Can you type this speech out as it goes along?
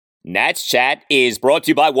Nats Chat is brought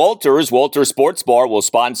to you by Walters. Walters Sports Bar will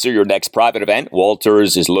sponsor your next private event.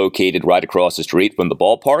 Walters is located right across the street from the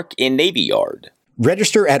ballpark in Navy Yard.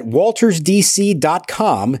 Register at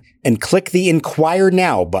waltersdc.com and click the Inquire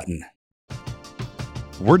Now button.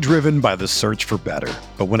 We're driven by the search for better.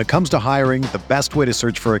 But when it comes to hiring, the best way to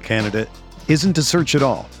search for a candidate isn't to search at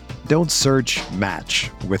all. Don't search,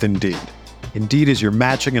 match with Indeed. Indeed is your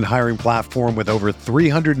matching and hiring platform with over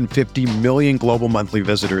 350 million global monthly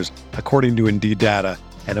visitors, according to Indeed data,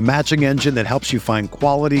 and a matching engine that helps you find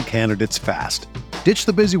quality candidates fast. Ditch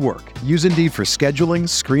the busy work. Use Indeed for scheduling,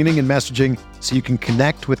 screening, and messaging so you can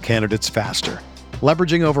connect with candidates faster.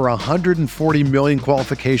 Leveraging over 140 million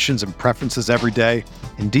qualifications and preferences every day,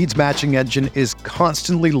 Indeed's matching engine is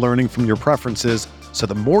constantly learning from your preferences, so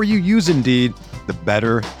the more you use Indeed, the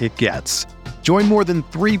better it gets. Join more than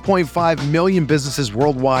 3.5 million businesses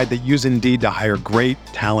worldwide that use Indeed to hire great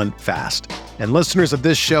talent fast. And listeners of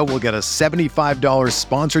this show will get a $75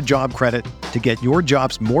 sponsored job credit to get your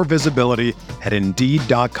jobs more visibility at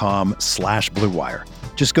Indeed.com/Blue Wire.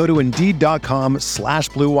 Just go to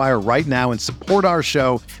Indeed.com/Blue Wire right now and support our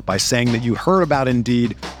show by saying that you heard about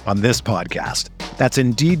Indeed on this podcast. That's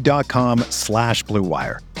Indeed.com/Blue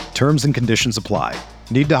Wire. Terms and conditions apply.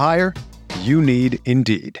 Need to hire? You need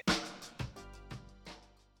Indeed.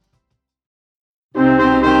 Long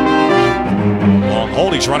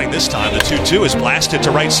hold, he's running this time. The 2-2 is blasted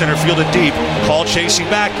to right center field and deep. Call chasing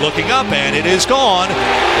back, looking up, and it is gone.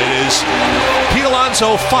 It is Pete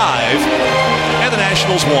Alonso 5, and the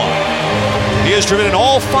Nationals 1. He has driven in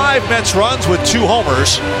all 5 Mets runs with 2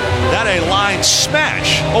 homers. That a line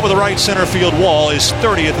smash over the right center field wall, is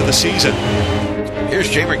 30th of the season. Here's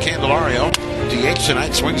Jeimer Candelario. DH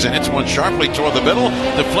tonight, swings and hits one sharply toward the middle,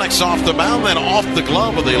 deflects off the mound, then off the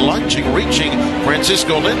glove of the lunging, reaching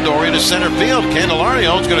Francisco Lindor into center field.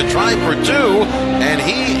 Candelario is going to try for 2, and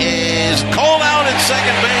he is called out at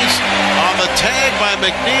second base on the tag by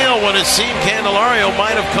McNeil when it seemed Candelario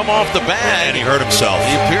might have come off the bag. And he hurt himself.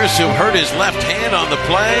 He appears to have hurt his left hand on the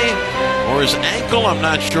play, or his ankle, I'm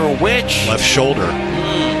not sure which. Left shoulder.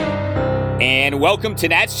 And welcome to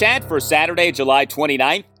Nats Chat for Saturday, July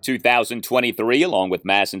 29th, 2023, along with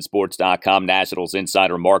MASNsports.com Nationals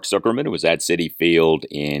insider Mark Zuckerman, who was at Citi Field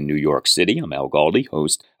in New York City. I'm Al Galdi,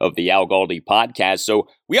 host of the Al Galdi podcast. So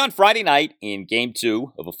we on Friday night in Game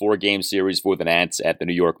 2 of a 4-game series for the Nats at the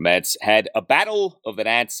New York Mets had a battle of the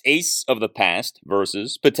Nats ace of the past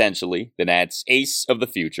versus, potentially, the Nats ace of the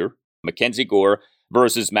future, Mackenzie Gore,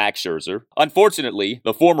 versus Max Scherzer. Unfortunately,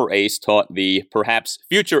 the former ace taught the perhaps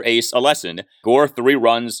future ace a lesson. Gore 3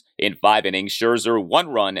 runs in 5 innings. Scherzer 1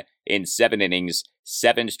 run in 7 innings,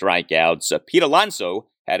 7 strikeouts. Pete Alonso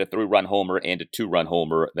had a 3-run homer and a 2-run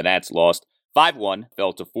homer. The Nats lost 5-1,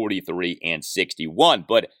 fell to 43 and 61.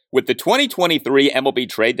 But with the 2023 MLB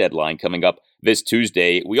trade deadline coming up this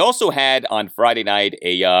Tuesday, we also had on Friday night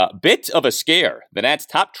a bit of a scare. The Nats'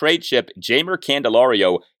 top trade chip, Jeimer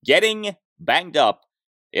Candelario, getting banged up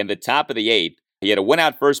in the top of the 8th. He had a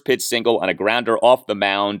one-out first pitch single on a grounder off the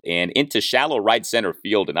mound and into shallow right center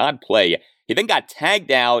field, an odd play. He then got tagged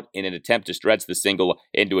out in an attempt to stretch the single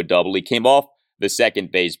into a double. He came off the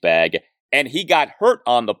second base bag, and he got hurt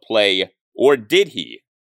on the play, or did he?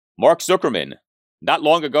 Mark Zuckerman, not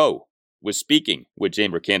long ago, was speaking with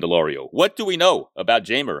Jeimer Candelario. What do we know about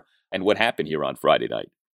Jeimer and what happened here on Friday night?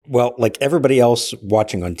 Well, like everybody else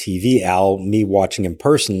watching on TV, Al, me watching in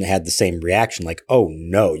person had the same reaction, like, oh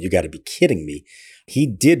no, you got to be kidding me. He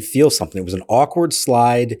did feel something. It was an awkward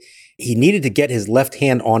slide. He needed to get his left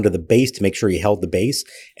hand onto the base to make sure he held the base.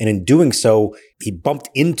 And in doing so, he bumped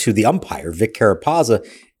into the umpire, Vic Carapazza.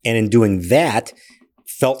 And in doing that,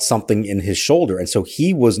 felt something in his shoulder. And so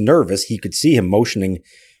he was nervous. He could see him motioning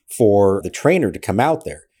for the trainer to come out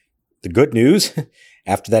there. The good news,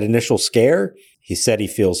 after that initial scare, he said he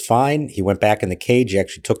feels fine. He went back in the cage. He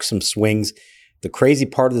actually took some swings. The crazy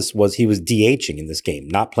part of this was he was DHing in this game,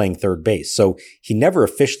 not playing third base. So he never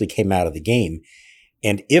officially came out of the game.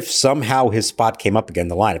 And if somehow his spot came up again in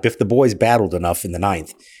the lineup, if the boys battled enough in the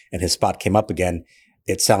 9th and his spot came up again,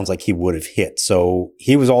 it sounds like he would have hit. So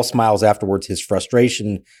he was all smiles afterwards. His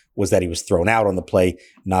frustration was that he was thrown out on the play,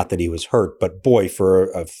 not that he was hurt. But boy, for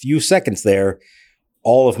a few seconds there,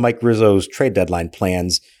 all of Mike Rizzo's trade deadline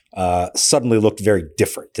plans suddenly looked very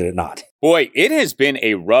different, did it not? Boy, it has been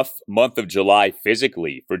a rough month of July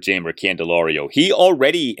physically for Jeimer Candelario. He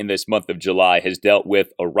already in this month of July has dealt with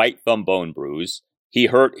a right thumb bone bruise. He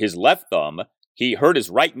hurt his left thumb. He hurt his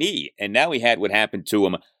right knee. And now he had what happened to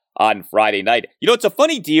him on Friday night. You know, it's a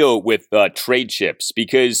funny deal with trade chips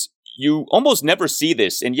because you almost never see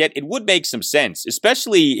this, and yet it would make some sense,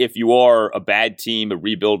 especially if you are a bad team, a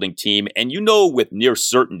rebuilding team, and you know with near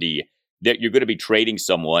certainty that you're going to be trading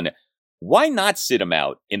someone. Why not sit him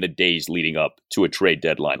out in the days leading up to a trade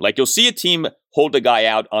deadline? Like, you'll see a team hold a guy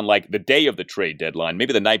out on like the day of the trade deadline,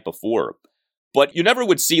 maybe the night before. But you never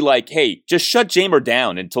would see like, hey, just shut Jamer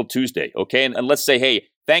down until Tuesday, okay? And let's say, hey,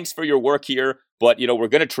 thanks for your work here, but, we're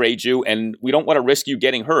going to trade you, and we don't want to risk you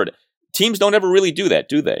getting hurt. Teams don't ever really do that,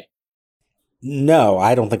 do they? No,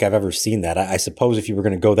 I don't think I've ever seen that. I suppose if you were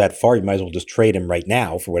going to go that far, you might as well just trade him right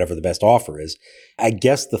now for whatever the best offer is. I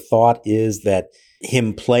guess the thought is that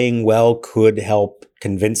him playing well could help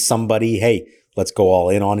convince somebody, hey, let's go all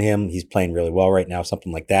in on him. He's playing really well right now,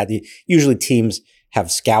 something like that. Usually teams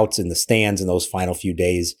have scouts in the stands in those final few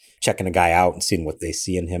days, checking a guy out and seeing what they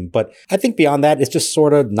see in him. But I think beyond that, it's just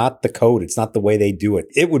sort of not the code. It's not the way they do it.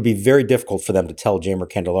 It would be very difficult for them to tell Jamer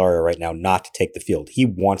Candelario right now not to take the field. He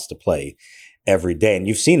wants to play every day. And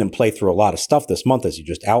you've seen him play through a lot of stuff this month, as you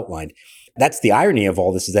just outlined. That's the irony of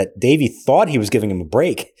all this, is that Davey thought he was giving him a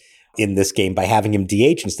break in this game by having him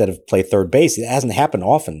DH instead of play third base. It hasn't happened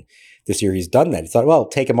often this year. He's done that. He thought, well,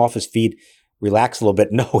 take him off his feet, relax a little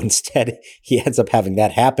bit. No, instead, he ends up having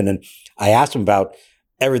that happen. And I asked him about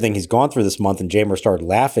everything he's gone through this month, and Jamer started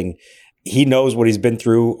laughing. He knows what he's been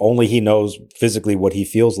through. Only he knows physically what he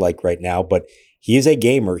feels like right now. But he is a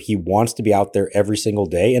gamer. He wants to be out there every single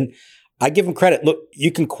day. And I give him credit. Look,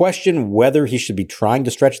 you can question whether he should be trying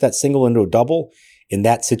to stretch that single into a double in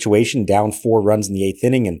that situation, down 4 runs in the 8th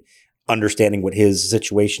inning, and understanding what his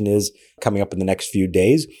situation is coming up in the next few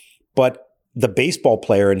days. But the baseball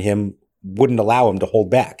player in him wouldn't allow him to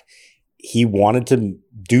hold back. He wanted to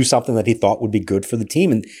do something that he thought would be good for the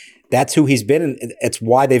team. And that's who he's been. And it's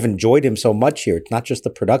why they've enjoyed him so much here. It's not just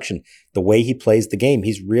the production, the way he plays the game.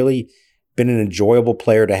 He's really been an enjoyable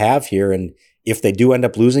player to have here. And if they do end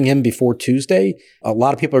up losing him before Tuesday, a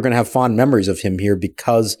lot of people are going to have fond memories of him here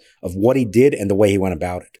because of what he did and the way he went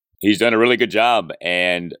about it. He's done a really good job.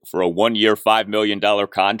 And for a 1-year, $5 million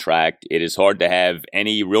contract, it is hard to have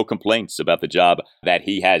any real complaints about the job that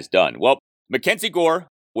he has done. Well, Mackenzie Gore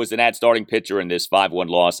was the Nats starting pitcher in this 5-1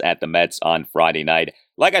 loss at the Mets on Friday night.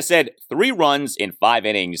 Like I said, 3 runs in 5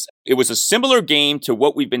 innings. It was a similar game to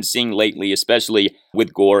what we've been seeing lately, especially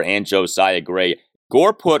with Gore and Josiah Gray.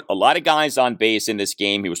 Gore put a lot of guys on base in this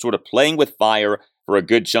game. He was sort of playing with fire for a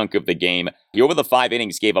good chunk of the game. He, over the 5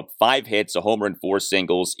 innings, gave up 5 hits, a homer, and 4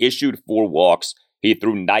 singles, issued 4 walks. He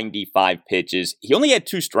threw 95 pitches. He only had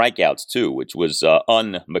 2 strikeouts, too, which was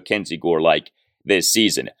un-Mackenzie Gore-like this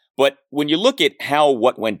season. But when you look at how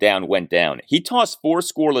what went down, he tossed 4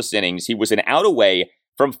 scoreless innings. He was an out away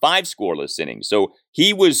from 5 scoreless innings. So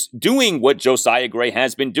he was doing what Josiah Gray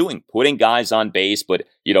has been doing, putting guys on base, but,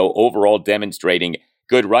 overall demonstrating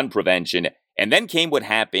good run prevention. And then came what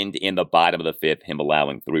happened in the bottom of the 5th, him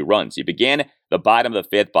allowing 3 runs. He began the bottom of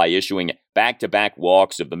the 5th by issuing back-to-back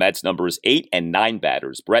walks of the Mets' numbers 8 and 9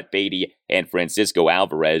 batters, Brett Beatty and Francisco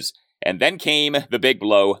Alvarez. And then came the big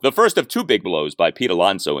blow, the first of 2 big blows by Pete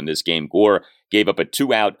Alonso in this game. Gore gave up a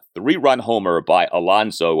 2-out, 3-run homer by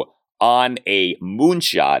Alonso on a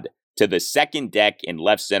moonshot to the second deck in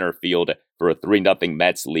left center field for a 3-0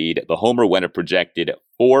 Mets lead. The homer went a projected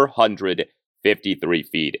 453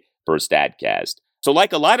 feet per StatCast. So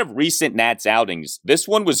like a lot of recent Nats outings, this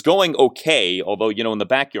one was going okay, although, in the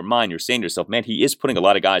back of your mind, you're saying to yourself, man, he is putting a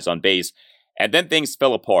lot of guys on base. And then things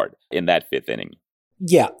fell apart in that 5th inning.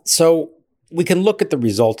 Yeah, so we can look at the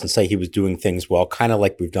results and say he was doing things well, kind of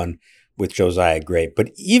like we've done with Josiah Gray.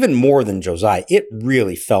 But even more than Josiah, it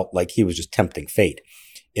really felt like he was just tempting fate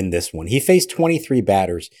in this one. He faced 23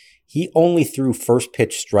 batters. He only threw first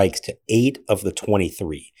pitch strikes to 8 of the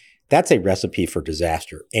 23. That's a recipe for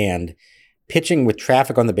disaster. And pitching with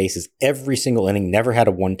traffic on the bases every single inning, never had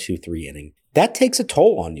a 1-2-3 inning. That takes a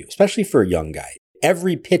toll on you, especially for a young guy.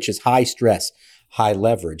 Every pitch is high stress, high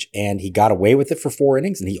leverage, and he got away with it for 4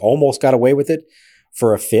 innings, and he almost got away with it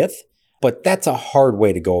for a 5th. But that's a hard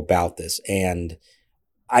way to go about this. And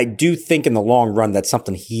I do think in the long run, that's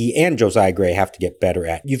something he and Josiah Gray have to get better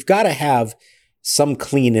at. You've got to have some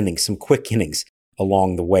clean innings, some quick innings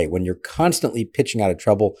along the way. When you're constantly pitching out of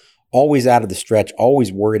trouble, always out of the stretch,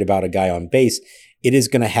 always worried about a guy on base, it is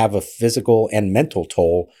going to have a physical and mental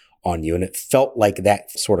toll on you. And it felt like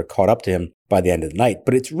that sort of caught up to him by the end of the night.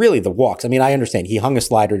 But it's really the walks. I mean, I understand he hung a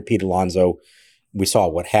slider to Pete Alonso. We saw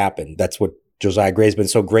what happened. That's what Josiah Gray's been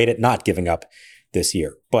so great at not giving up this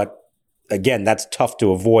year. But again, that's tough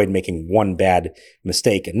to avoid, making one bad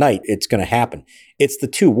mistake at night. It's going to happen. It's the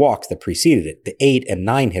 2 walks that preceded it, the 8 and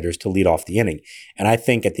 9 hitters to lead off the inning. And I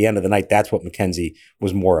think at the end of the night, that's what Mackenzie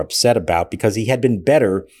was more upset about, because he had been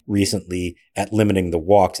better recently at limiting the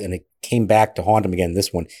walks, and it came back to haunt him again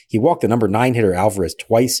this one. He walked the number 9 hitter Alvarez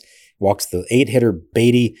twice, walks the 8 hitter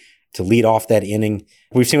Beatty to lead off that inning.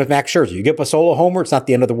 We've seen with Max Scherzer, you give up a solo homer, it's not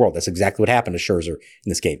the end of the world. That's exactly what happened to Scherzer in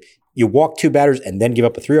this game. You walk 2 batters and then give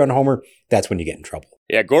up a 3-run homer, that's when you get in trouble.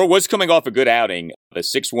 Yeah, Gore was coming off a good outing, the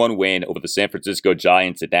 6-1 win over the San Francisco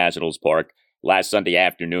Giants at Nationals Park last Sunday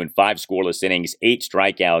afternoon. 5 scoreless innings, 8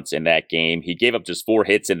 strikeouts in that game. He gave up just 4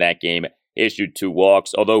 hits in that game, issued 2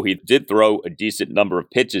 walks, although he did throw a decent number of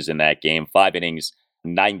pitches in that game, 5 innings,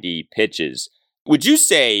 90 pitches. Would you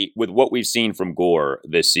say, with what we've seen from Gore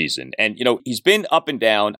this season, and, he's been up and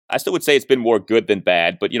down, I still would say it's been more good than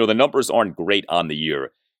bad, but, the numbers aren't great on the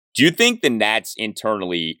year. Do you think the Nats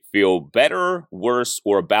internally feel better, worse,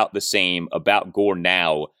 or about the same about Gore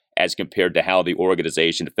now as compared to how the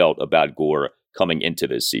organization felt about Gore coming into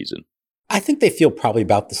this season? I think they feel probably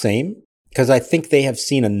about the same because I think they have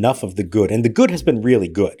seen enough of the good, and the good has been really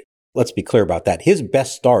good. Let's be clear about that. His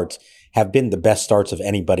best starts have been the best starts of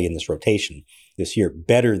anybody in this rotation this year,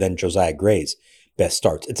 better than Josiah Gray's best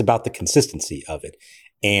starts. It's about the consistency of it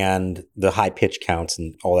and the high pitch counts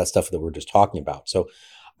and all that stuff that we're just talking about. So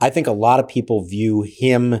I think a lot of people view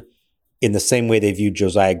him in the same way they viewed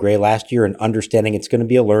Josiah Gray last year and understanding it's going to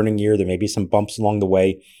be a learning year. There may be some bumps along the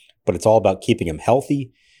way, but it's all about keeping him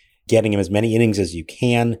healthy, getting him as many innings as you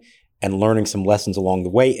can, and learning some lessons along the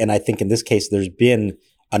way. And I think in this case, there's been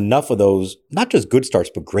enough of those, not just good starts,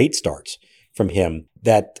 but great starts from him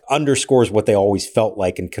that underscores what they always felt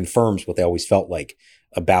like and confirms what they always felt like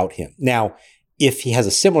about him. Now, if he has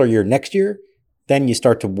a similar year next year, then you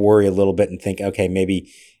start to worry a little bit and think, okay,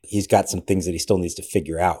 maybe he's got some things that he still needs to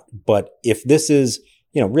figure out. But if this is,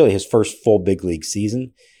 really his first full big league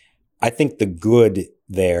season, I think the good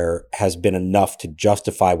there has been enough to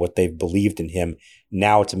justify what they've believed in him.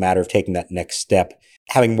 Now it's a matter of taking that next step,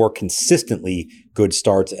 having more consistently good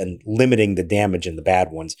starts and limiting the damage in the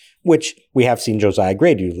bad ones, which we have seen Josiah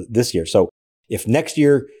Gray do this year. So if next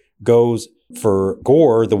year goes for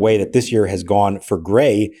Gore the way that this year has gone for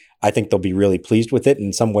Gray, I think they'll be really pleased with it.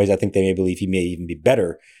 In some ways, I think they may believe he may even be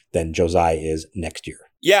better than Josiah is next year.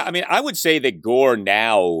 Yeah, I would say that Gore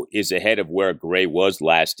now is ahead of where Gray was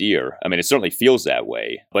last year. It certainly feels that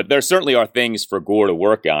way. But there certainly are things for Gore to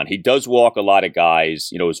work on. He does walk a lot of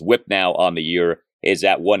guys. His whip now on the year is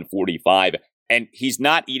at 145. And he's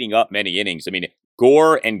not eating up many innings.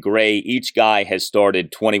 Gore and Gray, each guy has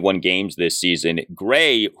started 21 games this season.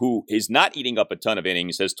 Gray, who is not eating up a ton of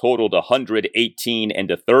innings, has totaled 118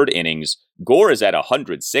 and a third innings. Gore is at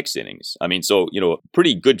 106 innings. So, a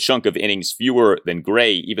pretty good chunk of innings fewer than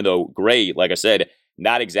Gray, even though Gray, like I said,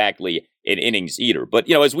 not exactly an innings eater. But,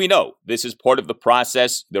 as we know, this is part of the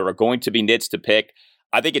process. There are going to be nits to pick.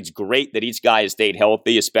 I think it's great that each guy has stayed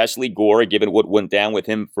healthy, especially Gore, given what went down with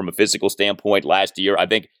him from a physical standpoint last year. I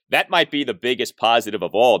think that might be the biggest positive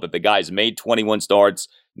of all, that the guy's made 21 starts,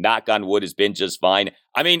 knock on wood, has been just fine.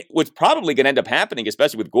 What's probably going to end up happening,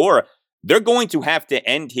 especially with Gore, they're going to have to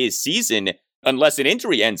end his season unless an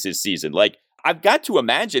injury ends his season. I've got to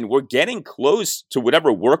imagine we're getting close to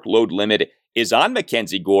whatever workload limit is on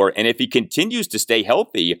Mackenzie Gore, and if he continues to stay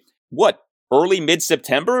healthy, early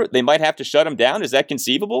mid-September, they might have to shut him down? Is that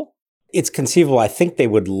conceivable? It's conceivable. I think they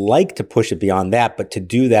would like to push it beyond that, but to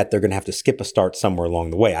do that, they're going to have to skip a start somewhere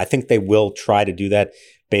along the way. I think they will try to do that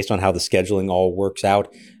based on how the scheduling all works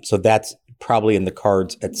out. So that's probably in the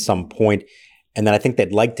cards at some point. And then I think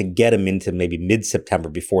they'd like to get him into maybe mid-September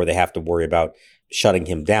before they have to worry about shutting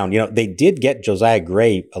him down. They did get Josiah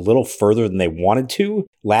Gray a little further than they wanted to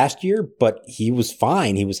last year, but he was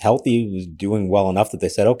fine. He was healthy. He was doing well enough that they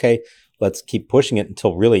said, okay, let's keep pushing it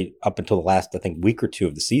until really up until the last, week or two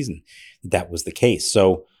of the season. That was the case.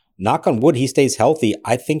 So knock on wood, he stays healthy.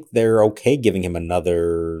 I think they're okay giving him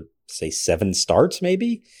another, say, 7 starts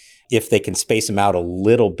maybe, if they can space him out a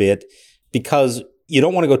little bit, because you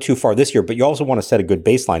don't want to go too far this year, but you also want to set a good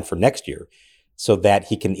baseline for next year so that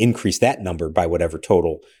he can increase that number by whatever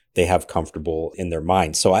total they have comfortable in their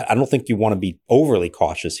mind. So I don't think you want to be overly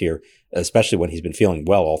cautious here, especially when he's been feeling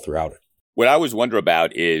well all throughout it. What I always wonder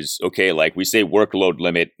about is, okay, we say workload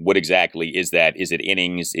limit, what exactly is that? Is it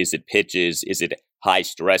innings? Is it pitches? Is it high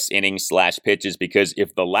stress innings / pitches? Because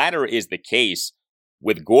if the latter is the case,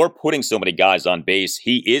 with Gore putting so many guys on base,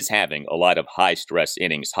 he is having a lot of high stress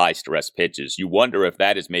innings, high stress pitches. You wonder if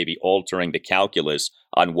that is maybe altering the calculus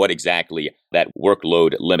on what exactly that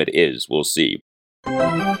workload limit is. We'll see.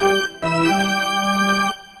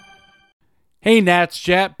 Hey Nats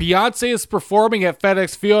Chat, Beyonce is performing at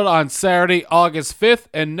FedEx Field on Saturday, August 5th,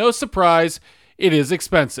 and no surprise, it is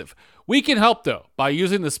expensive. We can help though by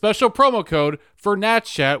using the special promo code for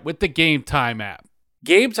Nats Chat with the Game Time app.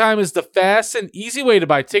 Game Time is the fast and easy way to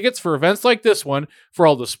buy tickets for events like this one for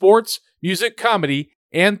all the sports, music, comedy,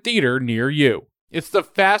 and theater near you. It's the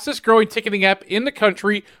fastest growing ticketing app in the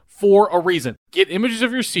country for a reason. Get images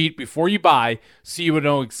of your seat before you buy so you will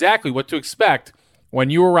know exactly what to expect when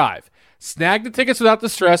you arrive. Snag the tickets without the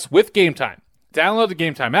stress with Game Time. Download the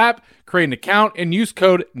Game Time app, create an account, and use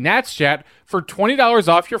code NATSCHAT for $20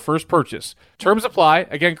 off your first purchase. Terms apply.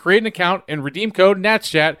 Again, create an account and redeem code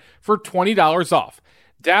NATSCHAT for $20 off.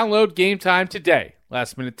 Download Game Time today.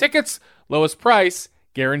 Last minute tickets, lowest price,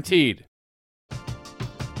 guaranteed.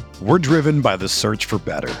 We're driven by the search for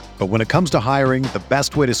better. But when it comes to hiring, the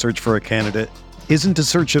best way to search for a candidate isn't to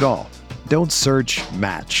search at all. Don't search,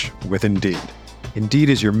 match with Indeed. Indeed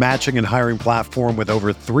is your matching and hiring platform with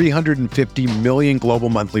over 350 million global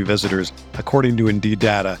monthly visitors, according to Indeed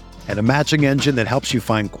data, and a matching engine that helps you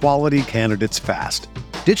find quality candidates fast.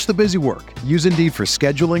 Ditch the busy work. Use Indeed for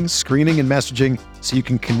scheduling, screening, and messaging so you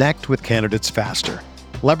can connect with candidates faster.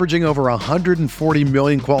 Leveraging over 140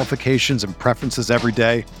 million qualifications and preferences every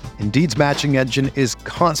day, Indeed's matching engine is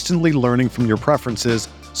constantly learning from your preferences,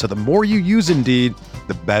 so the more you use Indeed,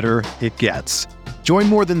 the better it gets. Join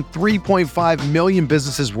more than 3.5 million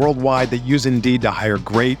businesses worldwide that use Indeed to hire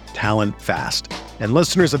great talent fast. And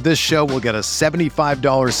listeners of this show will get a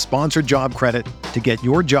 $75 sponsored job credit to get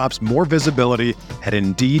your jobs more visibility at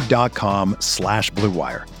Indeed.com/Blue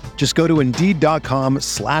Wire. Just go to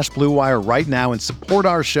Indeed.com/Blue Wire right now and support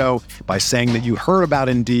our show by saying that you heard about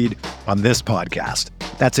Indeed on this podcast.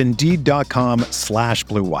 That's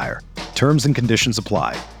Indeed.com/Blue Wire. Terms and conditions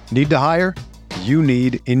apply. Need to hire? You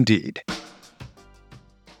need Indeed.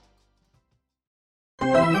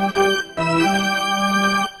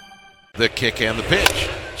 The kick and the pitch.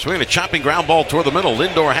 Swinging a chopping ground ball toward the middle.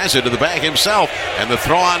 Lindor has it to the bag himself. And the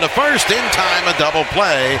throw on to first. In time, a double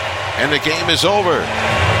play. And the game is over.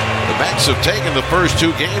 The Mets have taken the first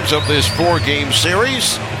two games of this four-game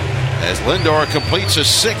series as Lindor completes a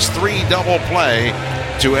 6-3 double play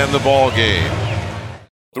to end the ball game.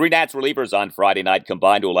 Three Nats relievers on Friday night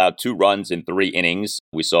combined to allow 2 runs in 3 innings.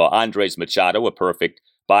 We saw Andres Machado, a perfect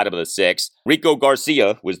bottom of the 6th. Rico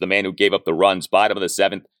Garcia was the man who gave up the runs, bottom of the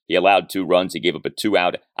 7th. He allowed 2 runs. He gave up a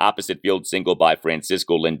 2-out opposite field single by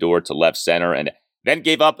Francisco Lindor to left center, and then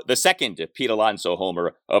gave up the second Pete Alonso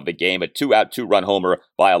homer of the game, a 2-out, 2-run homer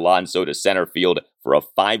by Alonso to center field for a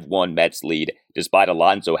 5-1 Mets lead, despite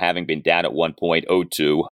Alonso having been down at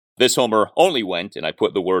 1.02. This homer only went, and I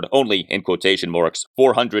put the word only in quotation marks,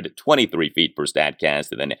 423 feet per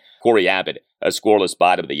Statcast, and then Corey Abbott, a scoreless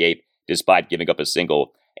bottom of the 8th, despite giving up a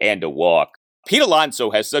single and a walk. Pete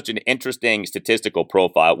Alonso has such an interesting statistical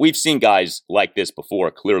profile. We've seen guys like this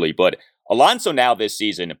before, clearly, but Alonso now this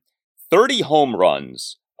season, 30 home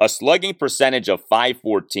runs, a slugging percentage of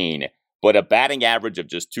 .514, but a batting average of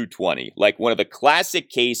just .220. Like one of the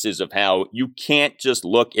classic cases of how you can't just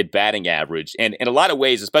look at batting average. And in a lot of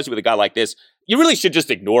ways, especially with a guy like this, you really should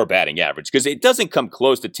just ignore batting average because it doesn't come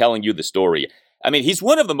close to telling you the story. I mean, he's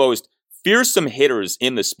one of the most fearsome hitters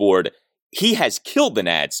in the sport. He has killed the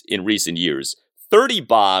Nats in recent years. 30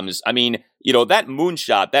 bombs. I mean, you know, that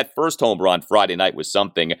moonshot, that first home run Friday night was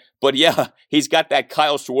something. But yeah, he's got that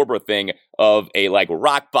Kyle Schwarber thing of a like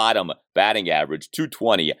rock bottom batting average,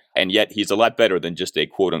 .220, and yet he's a lot better than just a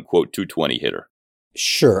quote unquote .220 hitter.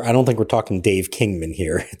 Sure. I don't think we're talking Dave Kingman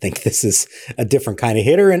here. I think this is a different kind of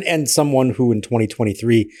hitter and someone who in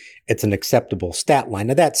 2023, it's an acceptable stat line.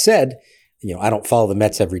 Now, that said, you know, I don't follow the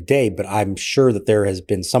Mets every day, but I'm sure that there has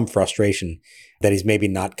been some frustration that he's maybe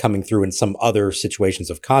not coming through in some other situations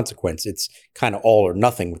of consequence. It's kind of all or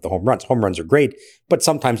nothing with the home runs. Home runs are great, but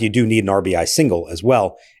sometimes you do need an RBI single as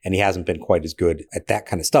well, and he hasn't been quite as good at that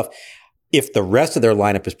kind of stuff. If the rest of their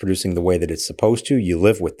lineup is producing the way that it's supposed to, you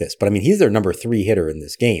live with this. But I mean, he's their number 3 hitter in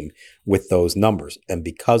this game with those numbers. And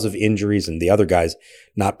because of injuries and the other guys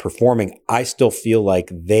not performing, I still feel like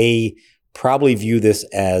they probably view this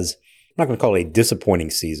as, I'm not going to call it a disappointing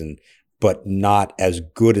season, but not as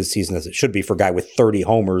good a season as it should be for a guy with 30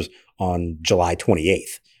 homers on July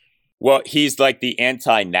 28th. Well, he's like the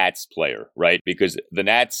anti-Nats player, right? Because the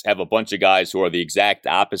Nats have a bunch of guys who are the exact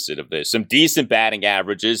opposite of this. Some decent batting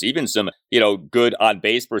averages, even some, good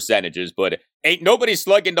on-base percentages, but ain't nobody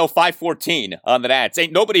slugging no .514 on the Nats.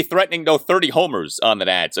 Ain't nobody threatening no 30 homers on the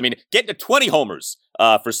Nats. I mean, getting to 20 homers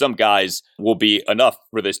for some guys will be enough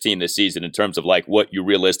for this team this season in terms of like what you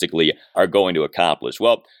realistically are going to accomplish.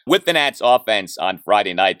 Well, with the Nats offense on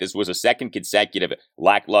Friday night, this was a second consecutive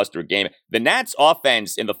lackluster game. The Nats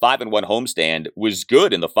offense in the 5-1 homestand was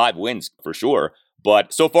good in the 5 wins for sure.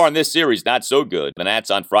 But so far in this series, not so good. The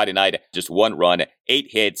Nats on Friday night, just 1 run, 8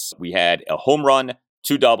 hits. We had a home run,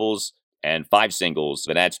 2 doubles, and 5 singles.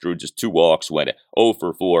 The Nats drew just 2 walks, went 0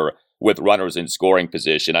 for 4 with runners in scoring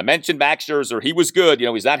position. I mentioned Max Scherzer. He was good.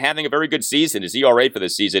 He's not having a very good season. His ERA for the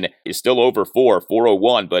season is still over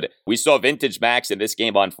 4.01, but we saw vintage Max in this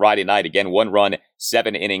game on Friday night. Again, 1 run,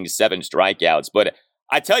 7 innings, 7 strikeouts. But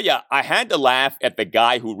I tell you, I had to laugh at the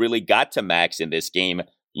guy who really got to Max in this game,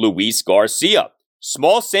 Luis Garcia.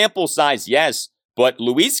 Small sample size, yes, but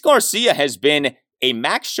Luis Garcia has been a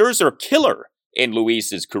Max Scherzer killer in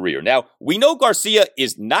Luis's career. Now, we know Garcia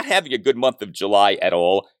is not having a good month of July at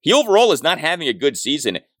all. He overall is not having a good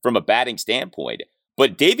season from a batting standpoint.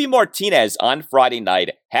 But Davey Martinez on Friday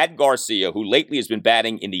night had Garcia, who lately has been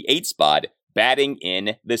batting in the 8th spot, batting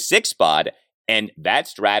in the 6th spot. And that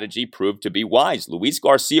strategy proved to be wise. Luis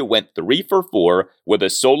Garcia went 3 for 4 with a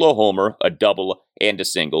solo homer, a double, and a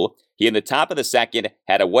single. He, in the top of the second,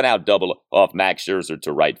 had a 1-out double off Max Scherzer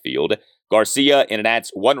to right field. Garcia in an Nats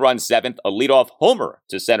 1-run 7th, a leadoff homer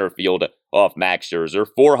to center field off Max Scherzer,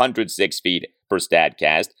 406 feet per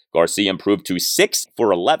Statcast. Garcia improved to 6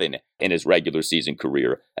 for 11 in his regular season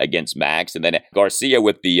career against Max. And then Garcia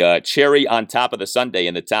with the cherry on top of the sundae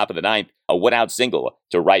in the top of the 9th, a 1-out single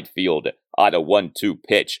to right field on a 1-2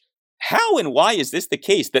 pitch. How and why is this the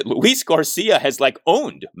case that Luis Garcia has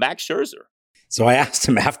owned Max Scherzer? So I asked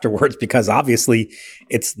him afterwards because obviously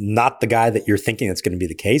it's not the guy that you're thinking that's going to be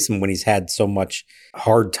the case. And when he's had so much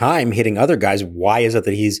hard time hitting other guys, why is it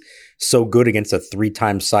that he's so good against a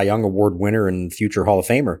 3-time Cy Young Award winner and future Hall of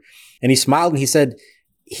Famer? And he smiled and he said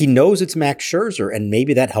he knows it's Max Scherzer and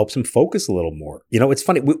maybe that helps him focus a little more. It's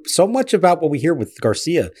funny. So much about what we hear with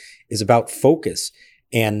Garcia is about focus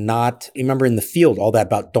and not, remember in the field, all that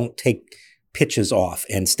about don't take pitches off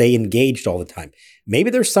and stay engaged all the time. Maybe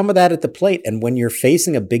there's some of that at the plate. And when you're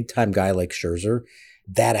facing a big time guy like Scherzer,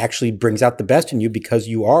 that actually brings out the best in you because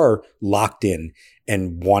you are locked in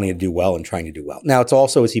and wanting to do well and trying to do well. Now, it's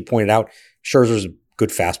also, as he pointed out, Scherzer's a good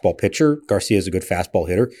fastball pitcher. Garcia's a good fastball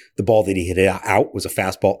hitter. The ball that he hit out was a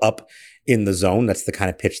fastball up in the zone. That's the kind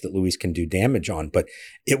of pitch that Luis can do damage on. But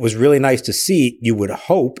it was really nice to see. You would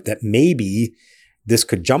hope that maybe this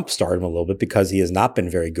could jumpstart him a little bit because he has not been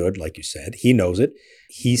very good, like you said. He knows it.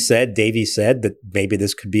 Davey said that maybe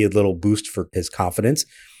this could be a little boost for his confidence.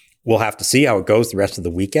 We'll have to see how it goes the rest of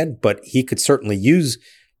the weekend, but he could certainly use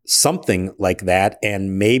something like that.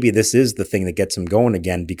 And maybe this is the thing that gets him going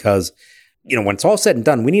again because, when it's all said and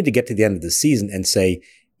done, we need to get to the end of the season and say,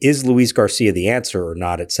 is Luis Garcia the answer or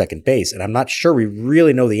not at second base? And I'm not sure we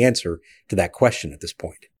really know the answer to that question at this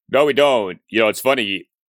point. No, we don't. It's funny.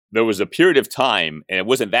 There was a period of time, and it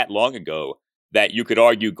wasn't that long ago, that you could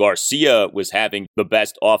argue Garcia was having the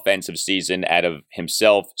best offensive season out of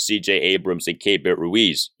himself, C.J. Abrams, and Keibert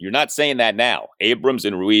Ruiz. You're not saying that now. Abrams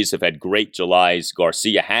and Ruiz have had great Julys.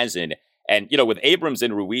 Garcia hasn't. And, with Abrams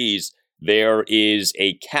and Ruiz, there is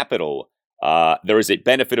a there is a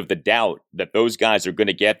benefit of the doubt that those guys are going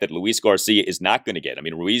to get that Luis Garcia is not going to get. I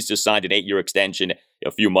mean, Ruiz just signed an 8-year extension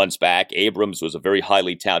a few months back. Abrams was a very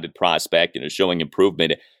highly touted prospect and is showing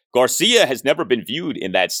improvement. Garcia has never been viewed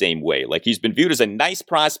in that same way. He's been viewed as a nice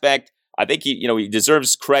prospect. I think he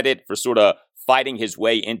deserves credit for sort of fighting his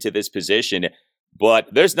way into this position, but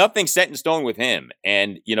there's nothing set in stone with him.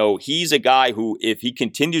 And, he's a guy who, if he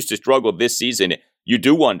continues to struggle this season, you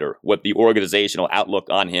do wonder what the organizational outlook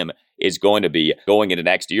on him is going to be going into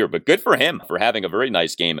next year. But good for him for having a very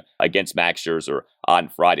nice game against Max Scherzer on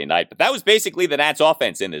Friday night. But that was basically the Nats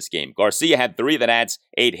offense in this game. Garcia had 3 of the Nats,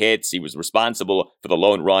 8 hits. He was responsible for the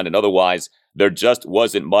lone run, and otherwise there just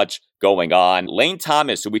wasn't much going on. Lane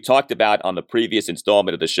Thomas, who we talked about on the previous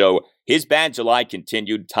installment of the show, his bad July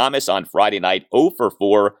continued. Thomas on Friday night, 0 for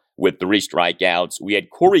 4 with 3 strikeouts. We had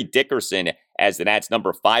Corey Dickerson as the Nats'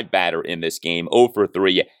 number 5 batter in this game, 0 for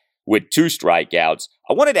 3 with 2 strikeouts.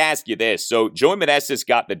 I wanted to ask you this. So Joey Meneses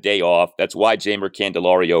got the day off. That's why Jeimer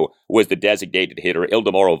Candelario was the designated hitter.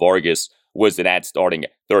 Ildemaro Vargas was the Nats starting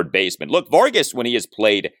third baseman. Look, Vargas, when he has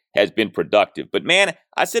played, has been productive. But man,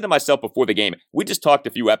 I said to myself before the game, we just talked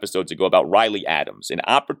a few episodes ago about Riley Adams and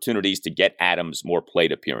opportunities to get Adams more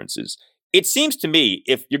plate appearances. It seems to me,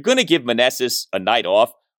 if you're going to give Meneses a night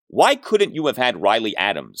off, why couldn't you have had Riley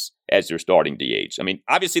Adams as your starting DH? I mean,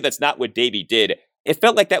 obviously that's not what Davey did. It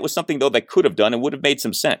felt like that was something, though, that could have done and would have made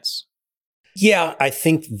some sense. Yeah, I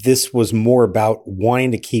think this was more about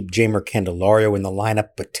wanting to keep Jeimer Candelario in the lineup,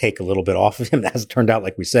 but take a little bit off of him. As it turned out,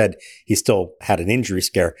 like we said, he still had an injury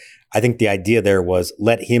scare. I think the idea there was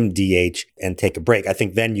let him DH and take a break. I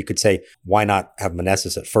think then you could say, why not have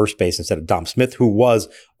Meneses at first base instead of Dom Smith, who was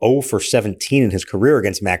 0 for 17 in his career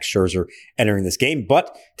against Max Scherzer entering this game.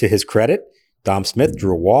 But to his credit, Dom Smith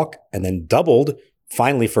drew a walk and then doubled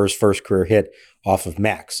finally for his first career hit off of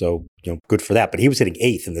Max. So good for that. But he was hitting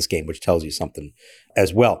 8th in this game, which tells you something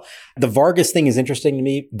as well. The Vargas thing is interesting to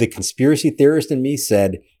me. The conspiracy theorist in me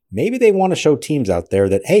said, maybe they want to show teams out there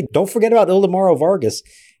that, hey, don't forget about Ildemaro Vargas.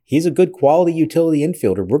 He's a good quality utility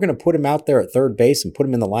infielder. We're going to put him out there at third base and put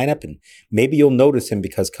him in the lineup, and maybe you'll notice him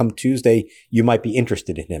because come Tuesday, you might be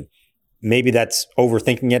interested in him. Maybe that's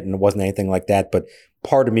overthinking it and it wasn't anything like that, but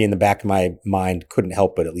part of me in the back of my mind couldn't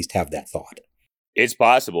help but at least have that thought. It's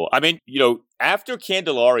possible. I mean, after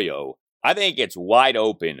Candelario, I think it's wide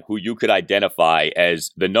open who you could identify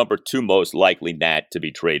as the number 2 most likely Nat to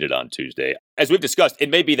be traded on Tuesday. As we've discussed,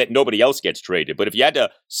 it may be that nobody else gets traded, but if you had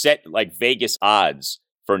to set like Vegas odds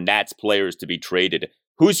for Nats players to be traded,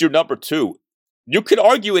 who's your number 2? You could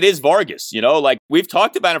argue it is Vargas, like we've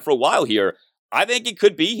talked about him for a while here. I think it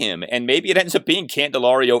could be him, and maybe it ends up being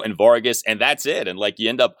Candelario and Vargas, and that's it. And like you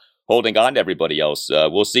end up holding on to everybody else.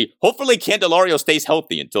 We'll see. Hopefully Candelario stays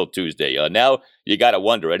healthy until Tuesday. Now you got to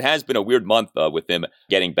wonder. It has been a weird month with him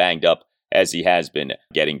getting banged up as he has been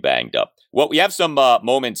getting banged up. Well, we have some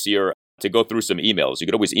moments here to go through some emails. You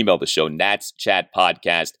could always email the show,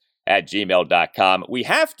 natschatpodcast@gmail.com. We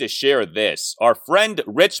have to share this. Our friend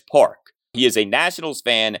Rich Park, he is a Nationals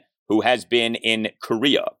fan who has been in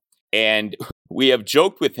Korea. And we have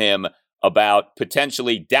joked with him about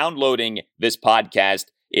potentially downloading this podcast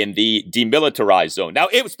in the demilitarized zone. Now,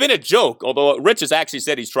 it's been a joke, although Rich has actually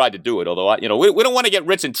said he's tried to do it. Although, we don't want to get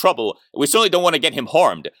Rich in trouble. We certainly don't want to get him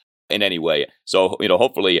harmed in any way. So,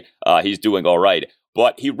 hopefully he's doing all right.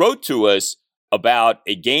 But he wrote to us about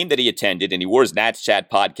a game that he attended, and he wore his Nats Chat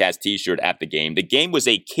podcast t-shirt at the game. The game was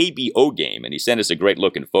a KBO game, and he sent us a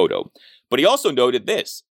great-looking photo. But he also noted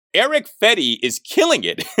this. Eric Fetty is killing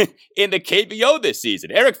it in the KBO this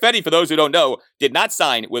season. Eric Fetty, for those who don't know, did not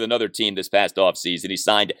sign with another team this past offseason. He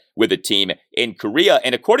signed with a team in Korea.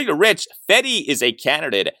 And according to Rich, Fetty is a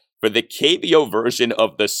candidate for the KBO version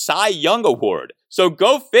of the Cy Young Award. So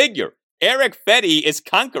go figure. Eric Fetty is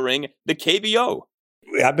conquering the KBO.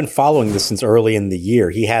 I've been following this since early in the year.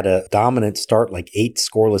 He had a dominant start, like 8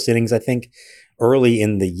 scoreless innings, I think, early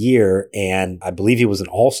in the year, and I believe he was an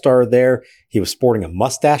all-star there. He was sporting a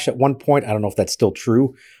mustache at one point. I don't know if that's still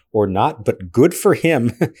true or not, but good for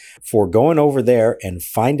him for going over there and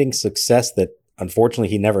finding success that unfortunately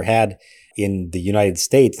he never had in the United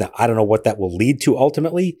States. Now, I don't know what that will lead to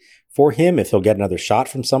ultimately for him, if he'll get another shot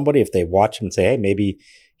from somebody, if they watch him and say, hey, maybe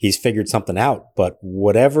he's figured something out. But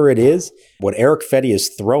whatever it is, what Eric Fetty is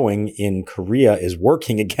throwing in Korea is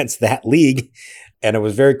working against that league. And it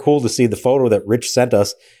was very cool to see the photo that Rich sent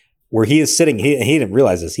us where he is sitting. He didn't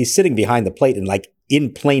realize this. He's sitting behind the plate and like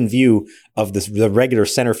in plain view of the regular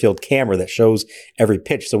center field camera that shows every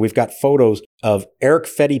pitch. So we've got photos of Eric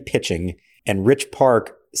Fetty pitching and Rich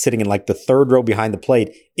Park sitting in like the third row behind the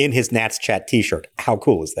plate in his Nats Chat t-shirt. How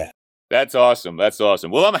cool is that? That's awesome. That's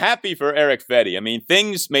awesome. Well, I'm happy for Eric Fetty. I mean,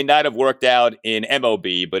 things may not have worked out in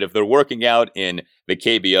MLB, but if they're working out in the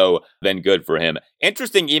KBO, then good for him.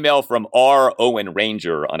 Interesting email from R. Owen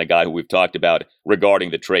Ranger on a guy who we've talked about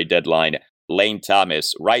regarding the trade deadline. Lane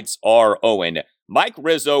Thomas writes R. Owen, Mike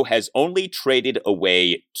Rizzo has only traded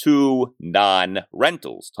away 2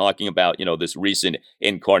 non-rentals, talking about, this recent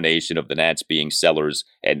incarnation of the Nats being sellers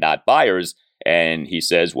and not buyers. And he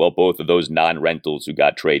says, well, both of those non-rentals who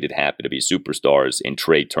got traded happen to be superstars in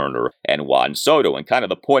Trey Turner and Juan Soto. And kind of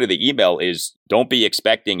the point of the email is don't be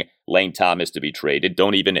expecting Lane Thomas to be traded.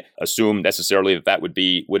 Don't even assume necessarily that would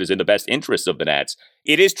be what is in the best interest of the Nats.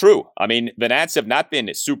 It is true. I mean, the Nats have not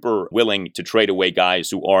been super willing to trade away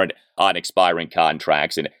guys who aren't on expiring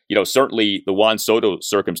contracts. And, certainly the Juan Soto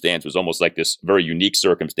circumstance was almost like this very unique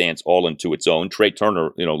circumstance all into its own. Trey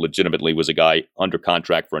Turner, legitimately was a guy under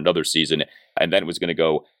contract for another season and then was going to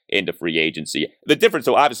go into free agency. The difference,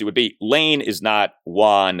 though, obviously would be Lane is not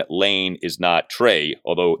Juan, Lane is not Trey,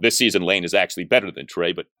 although this season Lane is actually better than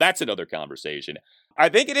Trey, but that's another conversation. I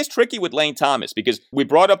think it is tricky with Lane Thomas because we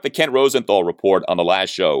brought up the Ken Rosenthal report on the last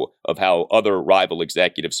show of how other rival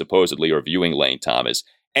executives supposedly are viewing Lane Thomas.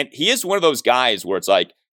 And he is one of those guys where it's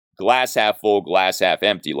like glass half full, glass half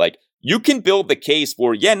empty. Like you can build the case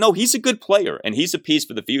for, he's a good player and he's a piece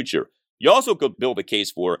for the future. You also could build a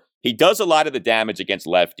case for he does a lot of the damage against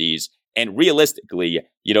lefties. And realistically,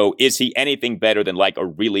 is he anything better than like a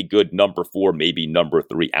really good number 4, maybe number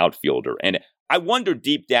 3 outfielder? And I wonder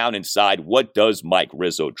deep down inside, what does Mike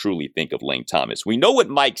Rizzo truly think of Lane Thomas? We know what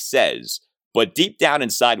Mike says, but deep down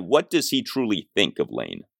inside, what does he truly think of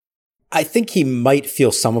Lane? I think he might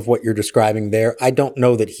feel some of what you're describing there. I don't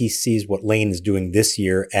know that he sees what Lane is doing this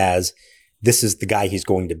year as this is the guy he's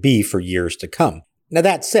going to be for years to come. Now,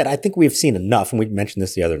 that said, I think we've seen enough, and we mentioned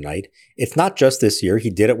this the other night. It's not just this year. He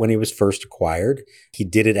did it when he was first acquired. He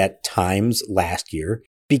did it at times last year.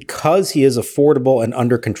 because he is affordable and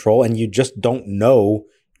under control, and you just don't know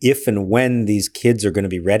if and when these kids are going to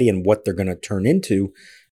be ready and what they're going to turn into.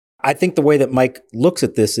 I think the way that Mike looks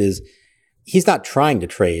at this is he's not trying to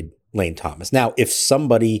trade Lane Thomas. Now, if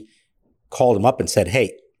somebody called him up and said,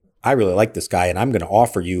 hey, I really like this guy and I'm going to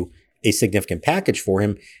offer you a significant package for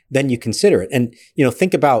him, then you consider it. And,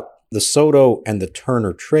 think about the Soto and the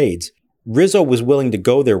Turner trades. Rizzo was willing to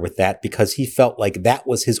go there with that because he felt like that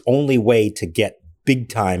was his only way to get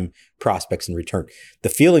big-time prospects in return. The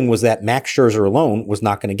feeling was that Max Scherzer alone was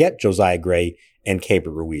not going to get Josiah Gray and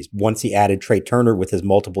Keibert Ruiz. Once he added Trey Turner with his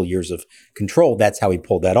multiple years of control, that's how he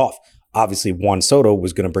pulled that off. Obviously, Juan Soto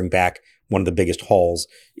was going to bring back one of the biggest hauls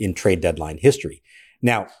in trade deadline history.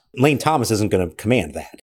 Now, Lane Thomas isn't going to command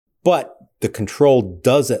that, but the control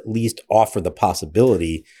does at least offer the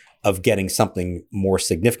possibility of getting something more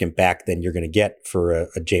significant back than you're going to get for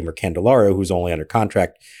a Jeimer Candelario, who's only under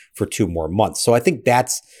contract for 2 more months. So I think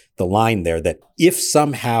that's the line there, that if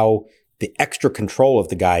somehow the extra control of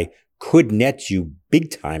the guy could net you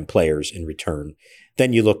big-time players in return,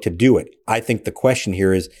 then you look to do it. I think the question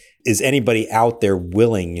here is anybody out there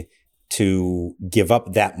willing to give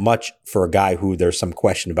up that much for a guy who there's some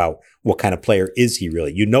question about what kind of player is he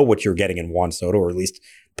really? You know what you're getting in Juan Soto, or at least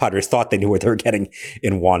Padres thought they knew what they were getting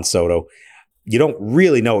in Juan Soto. You don't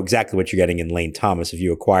really know exactly what you're getting in Lane Thomas if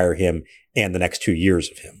you acquire him and the next 2 years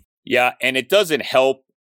of him. Yeah, and it doesn't help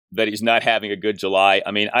that he's not having a good July.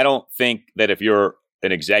 I mean, I don't think that if you're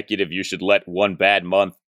an executive, you should let one bad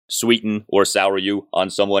month sweeten or sour you on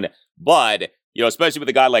someone. But, especially with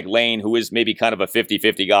a guy like Lane, who is maybe kind of a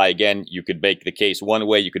 50-50 guy, again, you could make the case one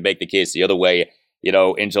way, you could make the case the other way.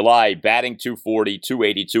 In July, batting 240,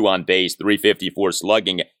 282 on base, 354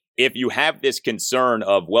 slugging. If you have this concern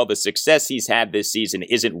of, well, the success he's had this season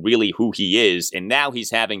isn't really who he is, and now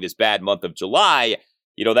he's having this bad month of July,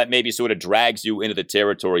 that maybe sort of drags you into the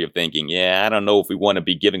territory of thinking, yeah, I don't know if we want to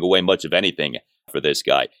be giving away much of anything for this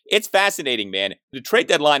guy. It's fascinating, man. The trade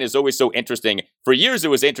deadline is always so interesting. For years, it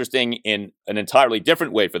was interesting in an entirely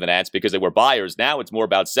different way for the Nats because they were buyers. Now it's more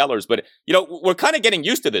about sellers. But, we're kind of getting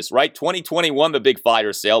used to this, right? 2021, the big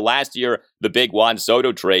fire sale. Last year, the big Juan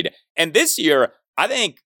Soto trade. And this year, I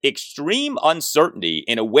think extreme uncertainty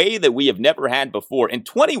in a way that we have never had before. In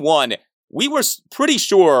 21, we were pretty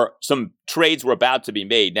sure some trades were about to be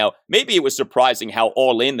made. Now, maybe it was surprising how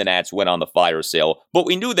all in the Nats went on the fire sale, but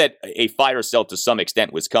we knew that a fire sale to some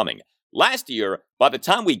extent was coming. Last year, by the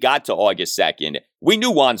time we got to August 2nd, we knew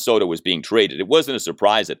Juan Soto was being traded. It wasn't a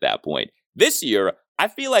surprise at that point. This year, I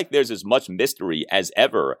feel like there's as much mystery as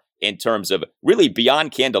ever in terms of really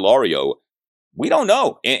beyond Candelario. We don't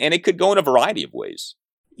know, and it could go in a variety of ways.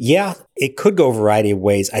 Yeah, it could go a variety of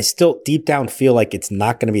ways. I still deep down feel like it's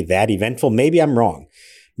not going to be that eventful. Maybe I'm wrong.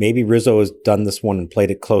 Maybe Rizzo has done this one and played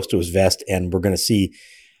it close to his vest, and we're going to see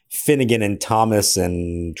Finnegan and Thomas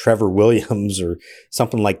and Trevor Williams or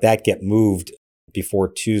something like that get moved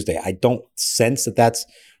before Tuesday. I don't sense that that's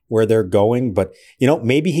where they're going, but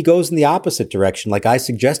maybe he goes in the opposite direction. Like I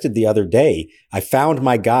suggested the other day, I found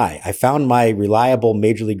my guy. I found my reliable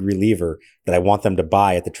major league reliever that I want them to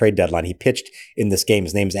buy at the trade deadline. He pitched in this game.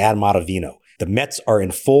 His name's Adam Ottavino. The Mets are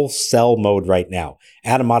in full sell mode right now.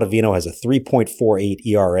 Adam Ottavino has a 3.48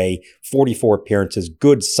 ERA, 44 appearances,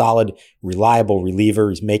 good, solid, reliable reliever.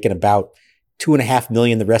 He's making about $2.5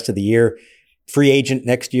 million the rest of the year. Free agent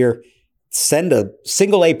next year. Send a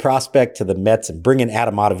single A prospect to the Mets and bring in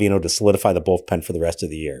Adam Ottavino to solidify the bullpen for the rest of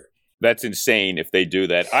the year. That's insane if they do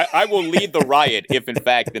that. I will lead the riot if, in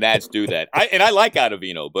fact, the Nats do that. I like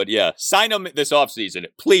Ottavino, but yeah, sign him this offseason.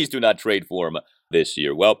 Please do not trade for him this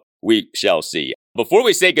year. Well, we shall see. Before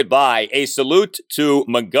we say goodbye, a salute to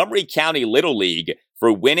Montgomery County Little League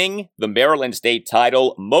for winning the Maryland State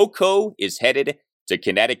title. MoCo is headed to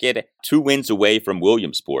Connecticut, 2 wins away from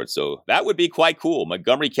Williamsport. So that would be quite cool.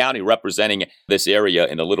 Montgomery County representing this area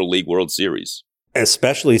in the Little League World Series.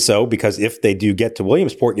 Especially so because if they do get to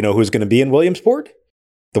Williamsport, you know who's going to be in Williamsport?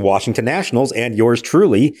 The Washington Nationals and yours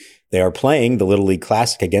truly. They are playing the Little League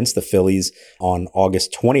Classic against the Phillies on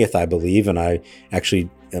August 20th, I believe. And I actually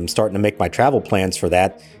am starting to make my travel plans for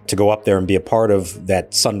that to go up there and be a part of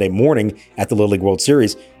that Sunday morning at the Little League World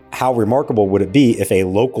Series. How remarkable would it be if a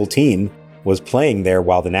local team was playing there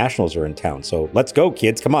while the Nationals are in town? So let's go,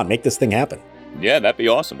 kids. Come on, make this thing happen. Yeah, that'd be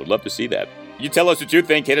awesome. Would love to see that. You tell us what you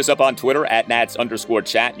think. Hit us up on Twitter at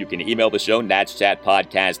Nats_chat. You can email the show,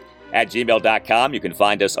 natschatpodcast@gmail.com. You can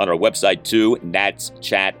find us on our website too,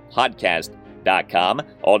 natschatpodcast.com.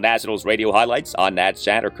 All Nationals radio highlights on Nats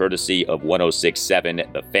Chat are courtesy of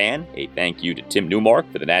 106.7 The Fan. A thank you to Tim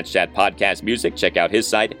Newmark for the Nats Chat podcast music. Check out his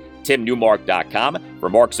site, timnewmark.com. For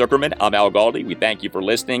Mark Zuckerman, I'm Al Galdi. We thank you for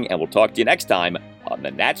listening, and we'll talk to you next time on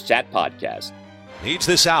the Nats Chat Podcast. Needs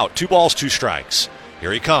this out. 2 balls, 2 strikes.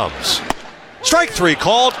 Here he comes. Strike 3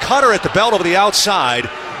 called. Cutter at the belt over the outside.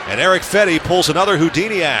 And Eric Fedde pulls another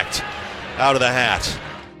Houdini act out of the hat.